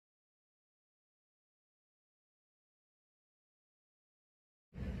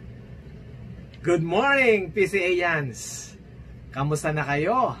Good morning, PCAians! Kamusta na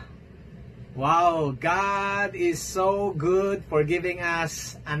kayo? Wow, God is so good for giving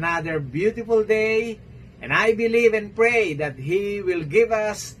us another beautiful day, and I believe and pray that He will give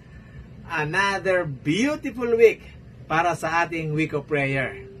us another beautiful week para sa ating week of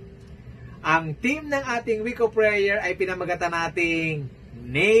prayer. Ang theme ng ating week of prayer ay pinamagatan nating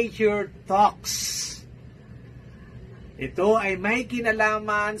Nature Talks. Ito ay may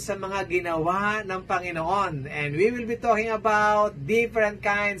kinalaman sa mga ginawa ng Panginoon, and we will be talking about different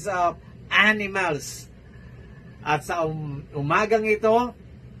kinds of animals. At sa umagang ito,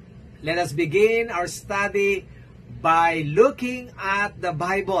 let us begin our study by looking at the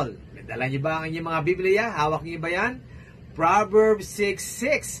Bible. Dala niyo ba ang inyong mga Biblia? Hawak niyo ba yan? Proverbs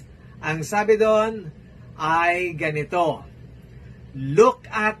 6:6. Ang sabi doon ay ganito: Look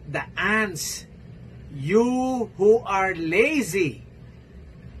at the ants, you who are lazy,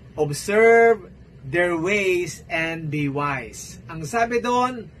 observe their ways and be wise. Ang sabi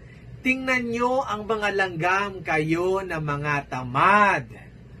doon, tingnan nyo ang mga langgam, kayo na mga tamad.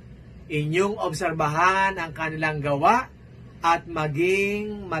 Inyong obserbahan ang kanilang gawa at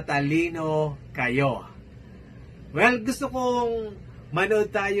maging matalino kayo. Well, gusto kong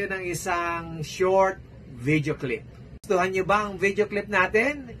manood tayo ng isang short video clip. Gustuhan nyo ba ang video clip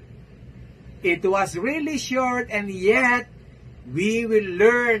natin? It was really short, and yet we will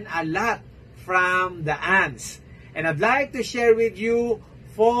learn a lot from the ants. And I'd like to share with you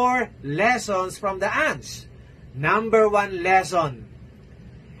 4 lessons from the ants. Number 1 lesson.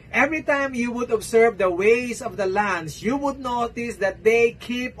 Every time you would observe the ways of the ants, you would notice that they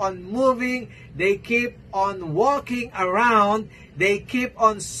keep on moving, they keep on walking around, they keep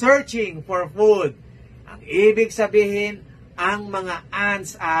on searching for food. Ang ibig sabihin, ang mga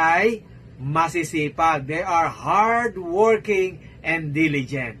ants ay masisipag. They are hardworking and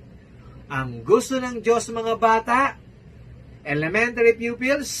diligent. Ang gusto ng Diyos mga bata, elementary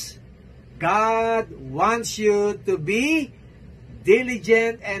pupils, God wants you to be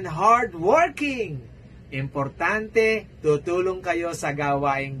diligent and hardworking. Importante, tutulong kayo sa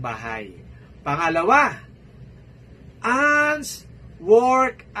gawaing bahay. Pangalawa, ants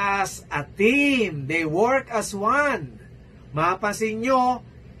work as a team. They work as one. Mapapansin nyo,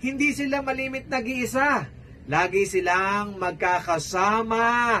 hindi sila malimit nag-iisa. Lagi silang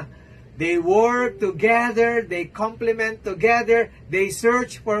magkakasama. They work together. They complement together. They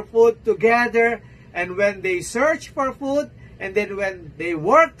search for food together. And when they search for food, and then when they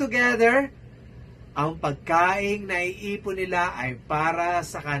work together, ang pagkaing naiipon nila ay para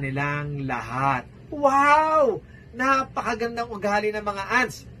sa kanilang lahat. Wow! Napakagandang ugali ng mga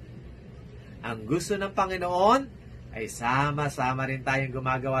ants. Ang gusto ng Panginoon ay sama-sama rin tayong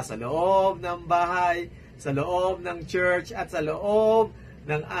gumagawa sa loob ng bahay, sa loob ng church, at sa loob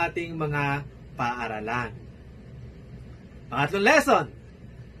ng ating mga paaralan. Pangatlong lesson,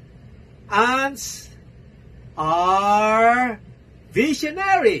 ants are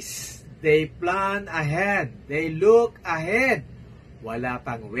visionaries. They plan ahead. They look ahead. Wala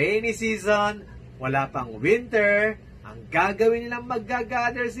pang rainy season, wala pang winter. Ang gagawin nilang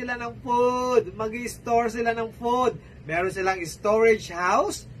mag-gather sila ng food, mag-store sila ng food. Meron silang storage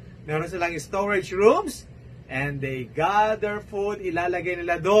house, meron silang storage rooms, and they gather food, ilalagay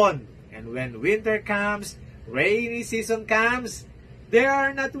nila doon. And when winter comes, rainy season comes, they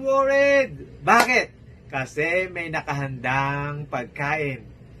are not worried. Bakit? Kasi may nakahandang pagkain.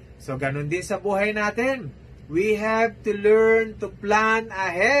 So, ganun din sa buhay natin. We have to learn to plan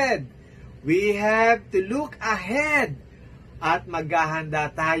ahead. We have to look ahead at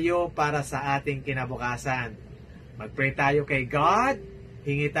maghahanda tayo para sa ating kinabukasan. Mag-pray tayo kay God,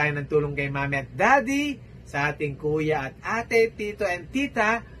 hingi tayo ng tulong kay Mami at Daddy, sa ating kuya at ate, tito and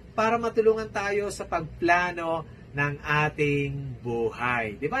tita, para matulungan tayo sa pagplano ng ating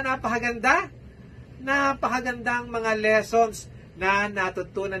buhay. Di ba napakaganda? Napakagandang mga lessons na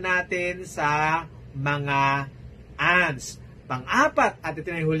natutunan natin sa mga ants. Pang-apat, at ito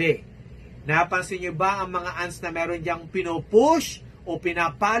na yung huli. Napansin nyo ba ang mga ants na meron diyang pinupush o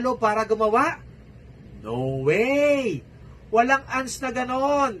pinapalo para gumawa? No way! Walang ants na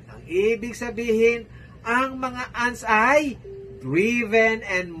ganon. Ang ibig sabihin, ang mga ants ay driven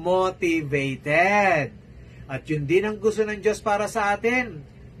and motivated. At yun din ang gusto ng Diyos para sa atin,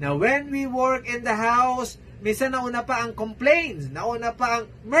 na when we work in the house, minsan nauna pa ang complaints, nauna pa ang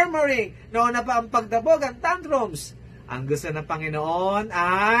murmuring, nauna pa ang pagdabog, ang tantrums. Ang gusto ng Panginoon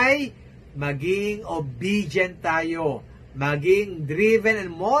ay maging obedient tayo, maging driven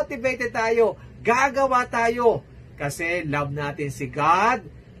and motivated tayo, gagawa tayo. Kasi love natin si God,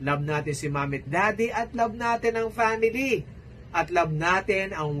 love natin si Mami at Daddy, at love natin ang family, at love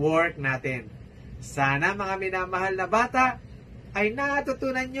natin ang work natin. Sana mga minamahal na bata ay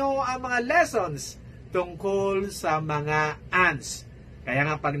natutunan nyo ang mga lessons tungkol sa mga ants. Kaya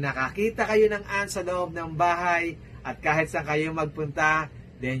nga pag nakakita kayo ng ants sa loob ng bahay at kahit saan kayo magpunta,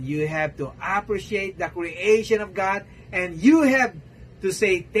 then you have to appreciate the creation of God and you have to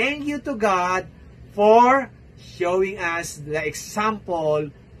say thank you to God for showing us the example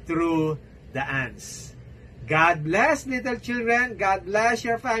through the ants. God bless little children, God bless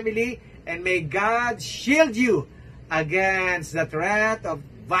your family, and may God shield you against the threat of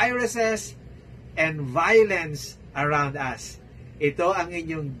viruses and violence around us. Ito ang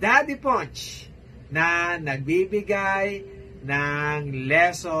inyong Daddy Ponch na nagbibigay ng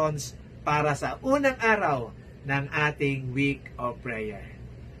lessons para sa unang araw ng ating week of prayer.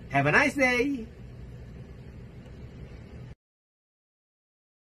 Have a nice day!